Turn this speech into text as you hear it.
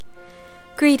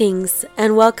Greetings,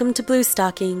 and welcome to Blue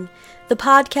Stocking, the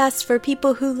podcast for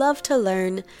people who love to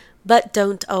learn, but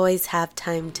don't always have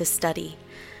time to study.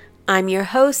 I'm your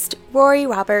host, Rory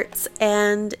Roberts,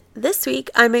 and this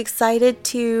week I'm excited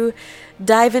to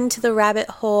dive into the rabbit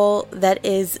hole that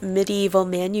is medieval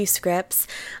manuscripts.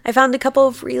 I found a couple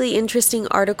of really interesting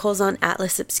articles on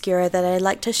Atlas Obscura that I'd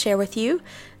like to share with you.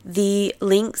 The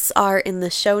links are in the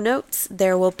show notes.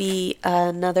 There will be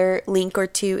another link or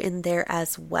two in there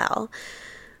as well.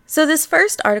 So this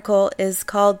first article is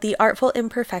called The Artful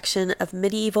Imperfection of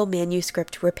Medieval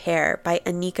Manuscript Repair by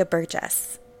Annika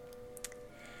Burgess.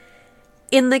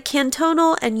 In the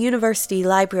Cantonal and University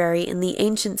Library in the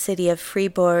ancient city of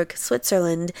Fribourg,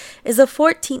 Switzerland, is a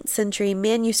 14th century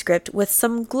manuscript with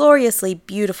some gloriously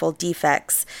beautiful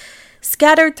defects.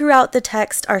 Scattered throughout the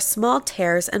text are small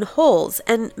tears and holes,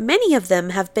 and many of them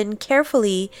have been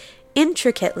carefully,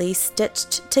 intricately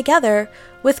stitched together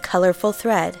with colorful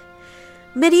thread.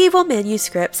 Medieval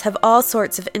manuscripts have all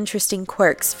sorts of interesting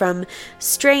quirks, from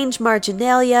strange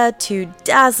marginalia to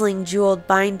dazzling jeweled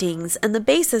bindings, and the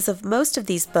basis of most of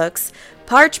these books,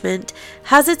 parchment,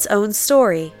 has its own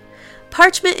story.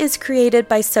 Parchment is created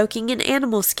by soaking an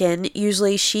animal skin,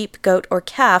 usually sheep, goat, or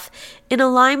calf, in a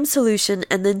lime solution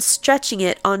and then stretching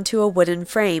it onto a wooden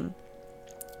frame.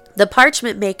 The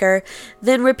parchment maker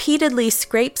then repeatedly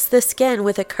scrapes the skin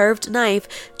with a curved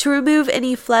knife to remove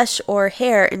any flesh or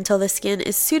hair until the skin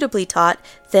is suitably taut,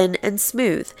 thin, and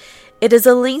smooth. It is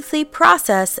a lengthy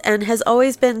process and has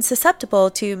always been susceptible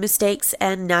to mistakes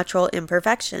and natural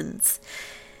imperfections.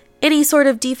 Any sort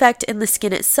of defect in the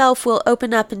skin itself will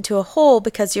open up into a hole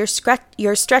because you're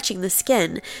stretching the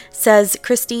skin, says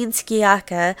Christine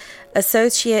Sciacca,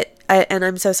 and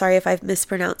I'm so sorry if I've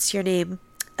mispronounced your name,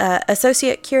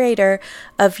 Associate Curator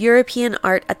of European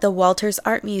Art at the Walters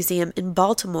Art Museum in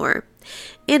Baltimore.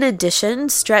 In addition,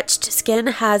 stretched skin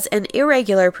has an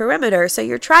irregular perimeter, so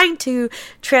you're trying to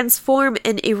transform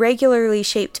an irregularly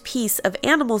shaped piece of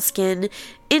animal skin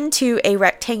into a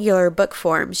rectangular book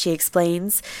form, she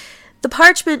explains. The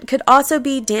parchment could also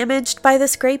be damaged by the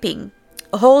scraping.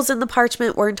 Holes in the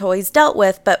parchment weren't always dealt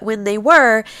with, but when they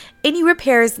were, any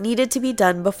repairs needed to be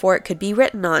done before it could be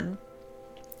written on.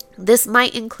 This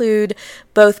might include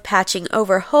both patching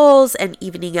over holes and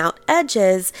evening out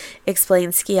edges,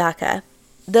 explains Sciacca.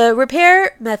 The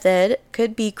repair method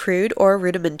could be crude or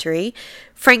rudimentary,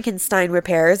 Frankenstein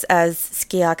repairs, as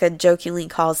Sciacca jokingly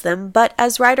calls them, but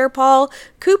as writer Paul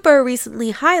Cooper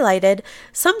recently highlighted,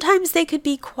 sometimes they could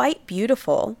be quite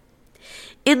beautiful.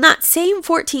 In that same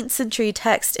 14th century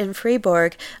text in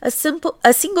Fribourg, a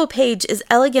single page is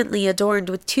elegantly adorned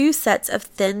with two sets of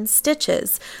thin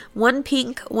stitches, one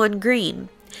pink, one green.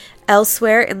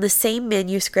 Elsewhere in the same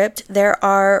manuscript, there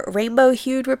are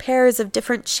rainbow-hued repairs of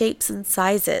different shapes and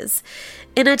sizes.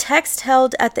 In a text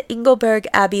held at the Engelberg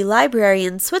Abbey Library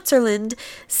in Switzerland,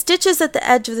 stitches at the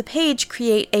edge of the page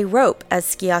create a rope, as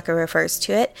Sciacca refers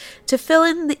to it, to fill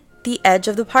in the edge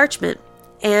of the parchment.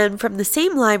 And from the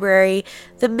same library,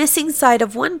 the missing side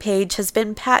of one page has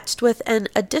been patched with an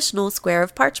additional square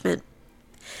of parchment.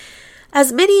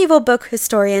 As medieval book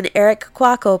historian Eric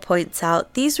Quackel points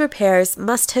out, these repairs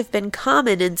must have been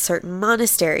common in certain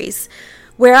monasteries.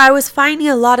 Where I was finding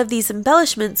a lot of these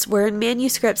embellishments were in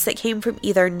manuscripts that came from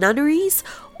either nunneries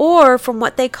or from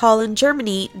what they call in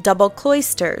Germany double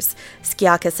cloisters,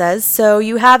 Sciacca says. So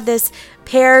you have this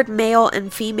paired male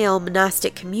and female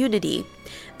monastic community.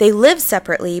 They live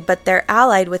separately, but they're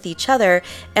allied with each other,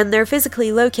 and they're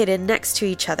physically located next to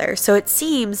each other. So it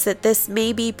seems that this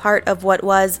may be part of what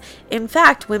was, in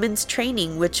fact, women's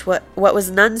training, what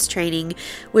was nuns' training,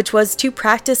 which was to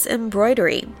practice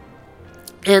embroidery.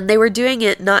 And they were doing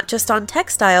it not just on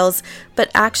textiles, but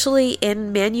actually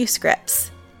in manuscripts.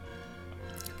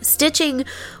 Stitching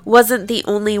wasn't the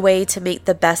only way to make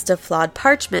the best of flawed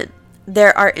parchment.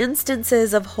 There are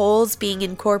instances of holes being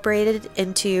incorporated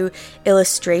into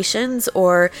illustrations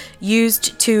or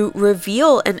used to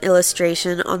reveal an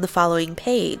illustration on the following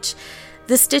page.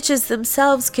 The stitches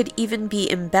themselves could even be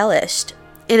embellished.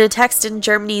 In a text in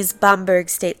Germany's Bamberg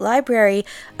State Library,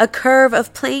 a curve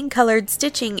of plain-colored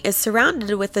stitching is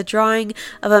surrounded with the drawing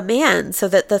of a man so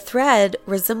that the thread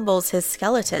resembles his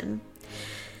skeleton.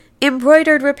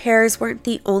 Embroidered repairs weren't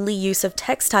the only use of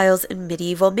textiles in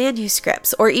medieval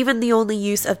manuscripts, or even the only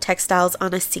use of textiles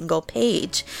on a single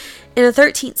page. In a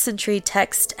 13th century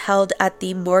text held at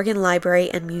the Morgan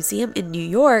Library and Museum in New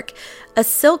York, a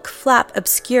silk flap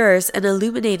obscures an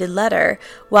illuminated letter,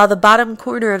 while the bottom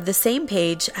corner of the same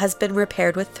page has been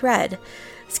repaired with thread.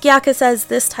 Sciacca says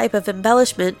this type of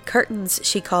embellishment, curtains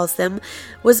she calls them,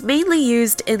 was mainly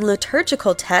used in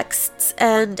liturgical texts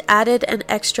and added an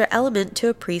extra element to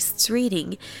a priest's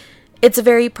reading. It's a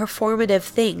very performative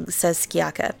thing, says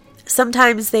Sciacca.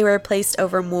 Sometimes they were placed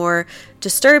over more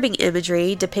disturbing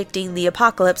imagery depicting the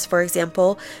apocalypse, for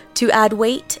example, to add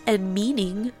weight and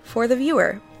meaning for the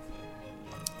viewer.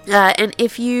 And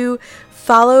if you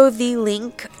follow the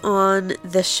link on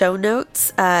the show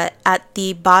notes, at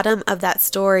the bottom of that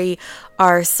story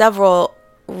are several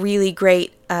really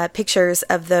great pictures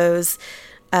of those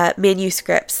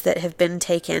manuscripts that have been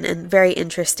taken, and very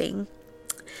interesting.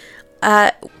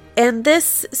 And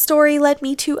this story led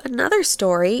me to another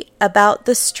story about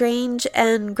the strange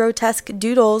and grotesque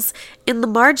doodles in the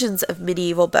margins of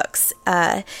medieval books.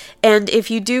 And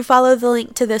if you do follow the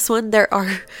link to this one, there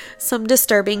are some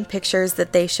disturbing pictures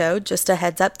that they showed. Just a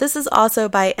heads up. This is also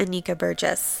by Anika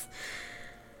Burgess.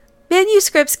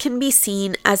 Manuscripts can be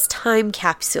seen as time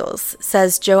capsules,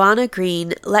 says Joanna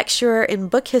Green, lecturer in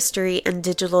book history and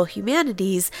digital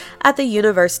humanities at the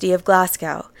University of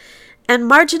Glasgow. And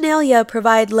marginalia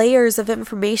provide layers of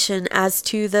information as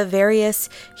to the various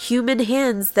human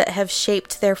hands that have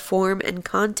shaped their form and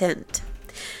content.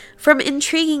 From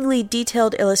intriguingly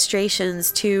detailed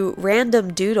illustrations to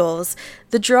random doodles,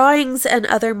 the drawings and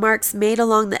other marks made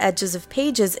along the edges of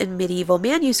pages in medieval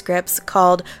manuscripts,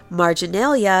 called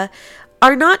marginalia,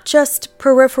 are not just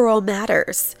peripheral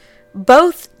matters.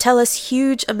 Both tell us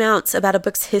huge amounts about a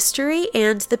book's history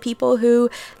and the people who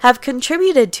have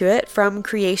contributed to it from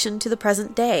creation to the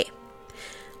present day.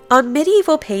 On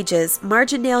medieval pages,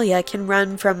 marginalia can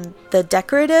run from the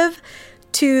decorative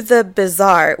to the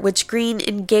bizarre, which Green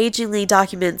engagingly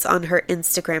documents on her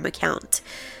Instagram account.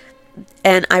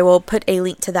 And I will put a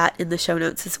link to that in the show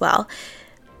notes as well.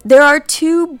 There are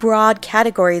two broad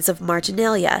categories of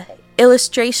marginalia: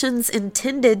 illustrations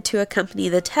intended to accompany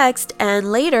the text,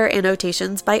 and later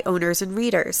annotations by owners and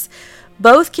readers.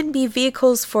 Both can be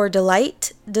vehicles for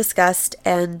delight, disgust,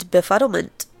 and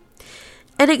befuddlement.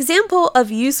 An example of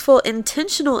useful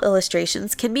intentional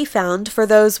illustrations can be found for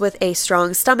those with a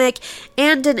strong stomach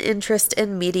and an interest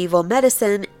in medieval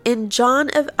medicine in John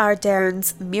of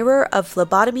Ardaern's Mirror of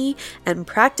Phlebotomy and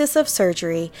Practice of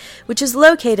Surgery, which is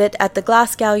located at the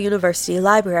Glasgow University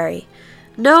Library.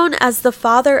 Known as the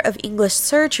father of English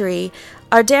surgery,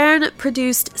 Ardaern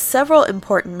produced several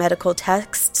important medical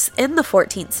texts in the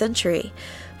 14th century.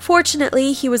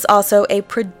 Fortunately, he was also a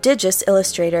prodigious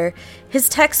illustrator. His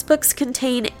textbooks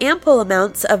contain ample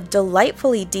amounts of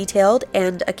delightfully detailed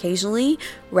and occasionally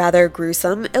rather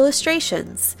gruesome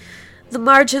illustrations. The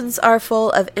margins are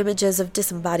full of images of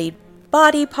disembodied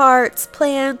body parts,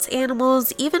 plants,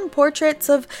 animals, even portraits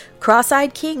of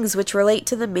cross-eyed kings which relate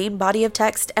to the main body of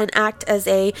text and act as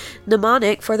a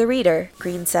mnemonic for the reader,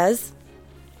 Green says.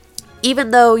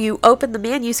 Even though you open the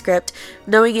manuscript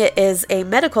knowing it is a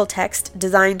medical text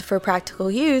designed for practical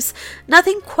use,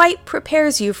 nothing quite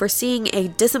prepares you for seeing a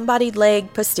disembodied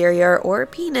leg, posterior, or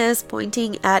penis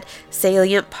pointing at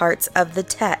salient parts of the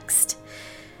text.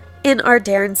 In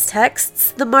Ardaern's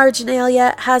texts, the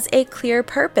marginalia has a clear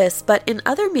purpose, but in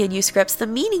other manuscripts, the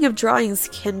meaning of drawings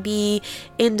can be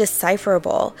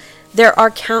indecipherable. There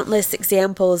are countless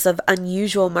examples of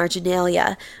unusual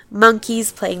marginalia: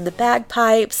 monkeys playing the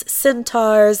bagpipes,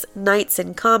 centaurs, knights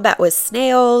in combat with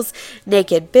snails,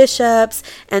 naked bishops,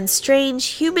 and strange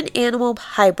human-animal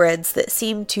hybrids that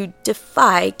seem to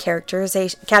defy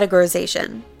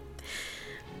categorization.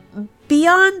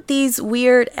 Beyond these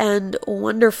weird and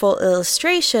wonderful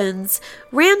illustrations,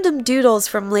 random doodles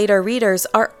from later readers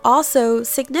are also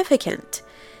significant.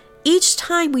 Each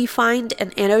time we find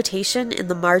an annotation in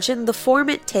the margin, the form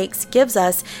it takes gives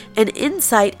us an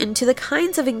insight into the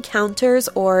kinds of encounters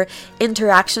or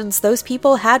interactions those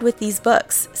people had with these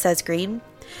books, says Green.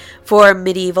 For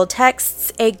medieval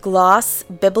texts, a gloss,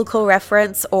 biblical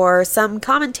reference, or some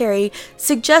commentary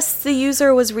suggests the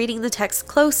user was reading the text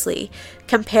closely,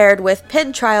 compared with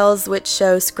pen trials which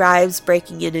show scribes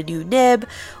breaking in a new nib,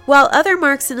 while other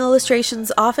marks and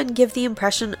illustrations often give the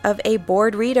impression of a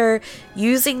bored reader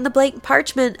using the blank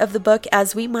parchment of the book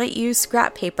as we might use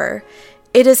scrap paper.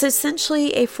 It is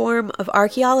essentially a form of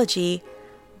archaeology,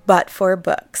 but for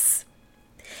books.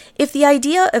 If the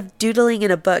idea of doodling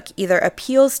in a book either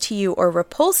appeals to you or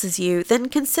repulses you, then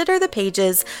consider the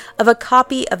pages of a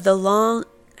copy of the long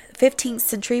 15th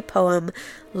century poem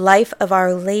Life of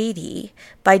Our Lady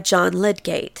by John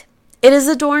Lydgate. It is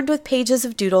adorned with pages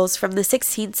of doodles from the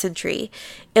 16th century,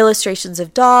 illustrations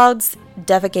of dogs,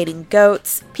 defecating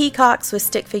goats, peacocks with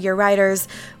stick figure riders,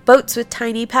 boats with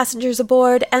tiny passengers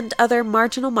aboard, and other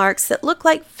marginal marks that look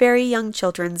like very young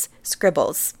children's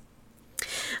scribbles.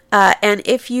 And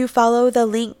if you follow the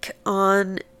link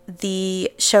on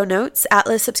the show notes,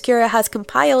 Atlas Obscura has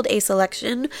compiled a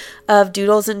selection of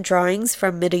doodles and drawings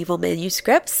from medieval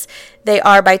manuscripts. They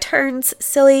are by turns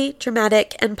silly,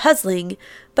 dramatic, and puzzling,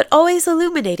 but always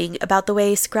illuminating about the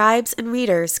way scribes and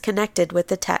readers connected with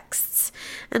the texts.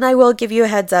 And I will give you a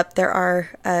heads up,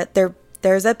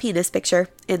 there's a penis picture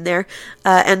in there,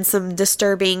 and some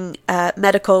disturbing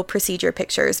medical procedure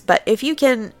pictures. But if you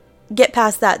can get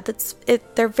past that,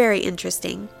 they're very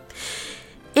interesting.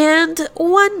 And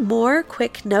one more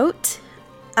quick note.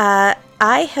 I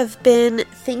have been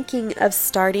thinking of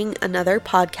starting another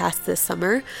podcast this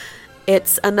summer.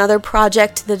 It's another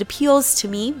project that appeals to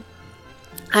me.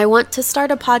 I want to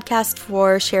start a podcast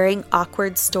for sharing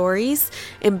awkward stories,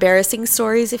 embarrassing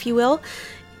stories, if you will.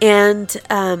 And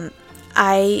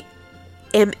I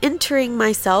am entering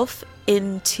myself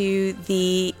into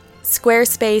the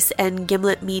Squarespace and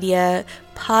Gimlet Media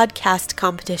podcast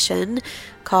competition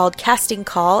called Casting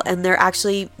Call, and they're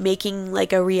actually making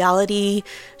like a reality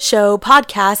show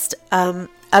podcast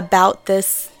about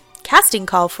this casting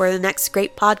call for the next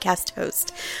great podcast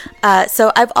host.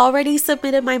 So I've already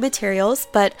submitted my materials,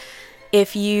 but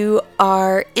if you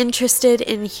are interested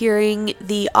in hearing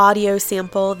the audio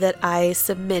sample that I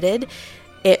submitted,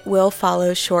 it will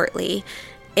follow shortly.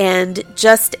 And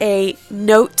just a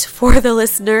note for the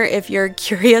listener, if you're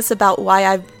curious about why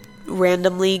I've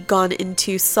randomly gone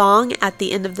into song at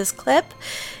the end of this clip,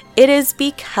 it is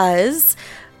because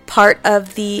part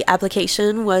of the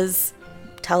application was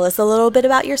tell us a little bit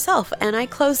about yourself, and I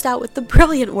closed out with the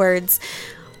brilliant words,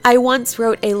 I once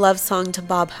wrote a love song to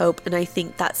Bob Hope, and I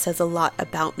think that says a lot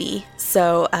about me.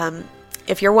 So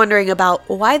if you're wondering about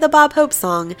why the Bob Hope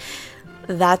song,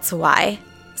 that's why.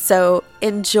 So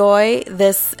enjoy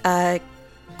this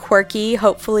quirky,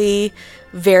 hopefully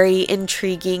very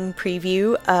intriguing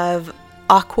preview of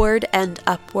Awkward and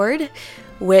Upward,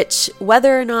 which,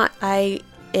 whether or not I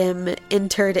am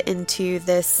entered into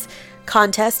this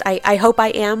contest, I hope I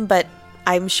am, but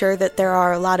I'm sure that there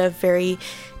are a lot of very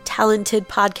talented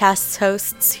podcast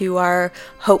hosts who are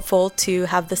hopeful to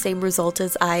have the same result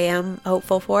as I am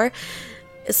hopeful for.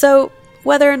 So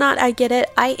whether or not I get it,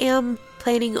 I am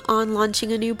planning on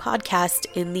launching a new podcast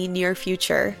in the near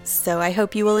future, so I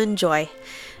hope you will enjoy.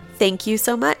 Thank you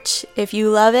so much. If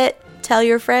you love it, tell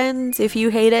your friends. If you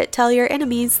hate it, tell your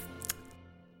enemies.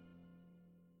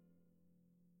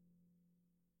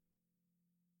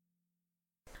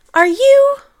 Are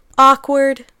you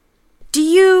awkward? Do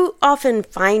you often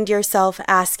find yourself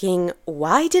asking,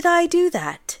 why did I do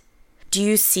that? Do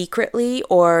you secretly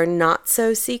or not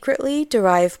so secretly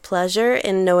derive pleasure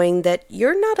in knowing that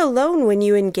you're not alone when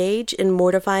you engage in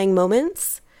mortifying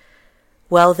moments?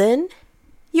 Well then,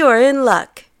 you're in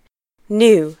luck.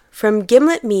 New from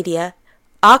Gimlet Media,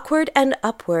 Awkward and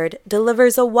Upward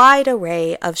delivers a wide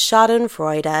array of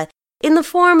schadenfreude in the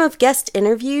form of guest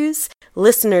interviews,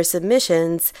 listener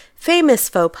submissions, famous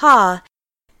faux pas,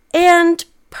 and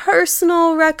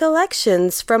personal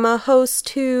recollections from a host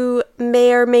who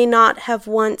may or may not have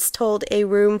once told a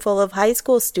room full of high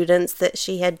school students that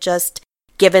she had just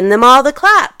given them all the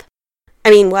clap. I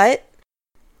mean, what?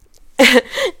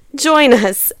 Join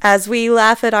us as we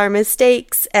laugh at our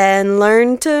mistakes and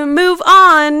learn to move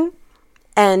on.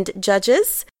 And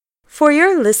judges, for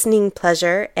your listening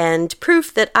pleasure and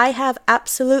proof that I have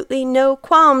absolutely no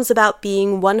qualms about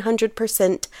being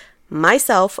 100%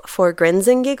 myself for grins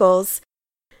and giggles,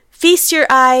 feast your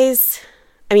ears.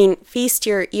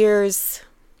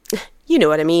 You know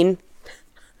what I mean.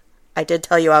 I did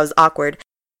tell you I was awkward.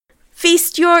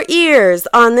 Feast your ears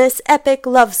on this epic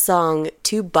love song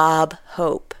to Bob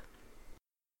Hope.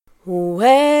 Well,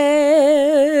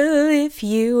 if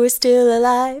you were still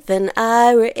alive and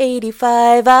I were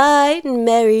 85, I'd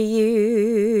marry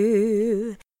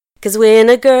you. 'Cause when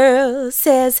a girl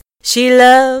says she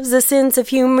loves a sense of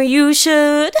humor, you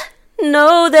should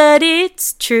know that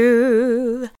it's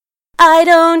true. I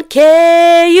don't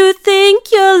care you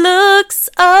think your looks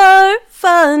are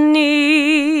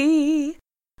funny.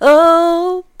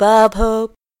 Oh, Bob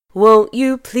Hope, won't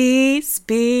you please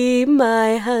be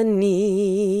my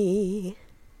honey?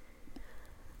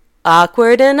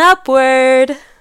 Awkward and Upward.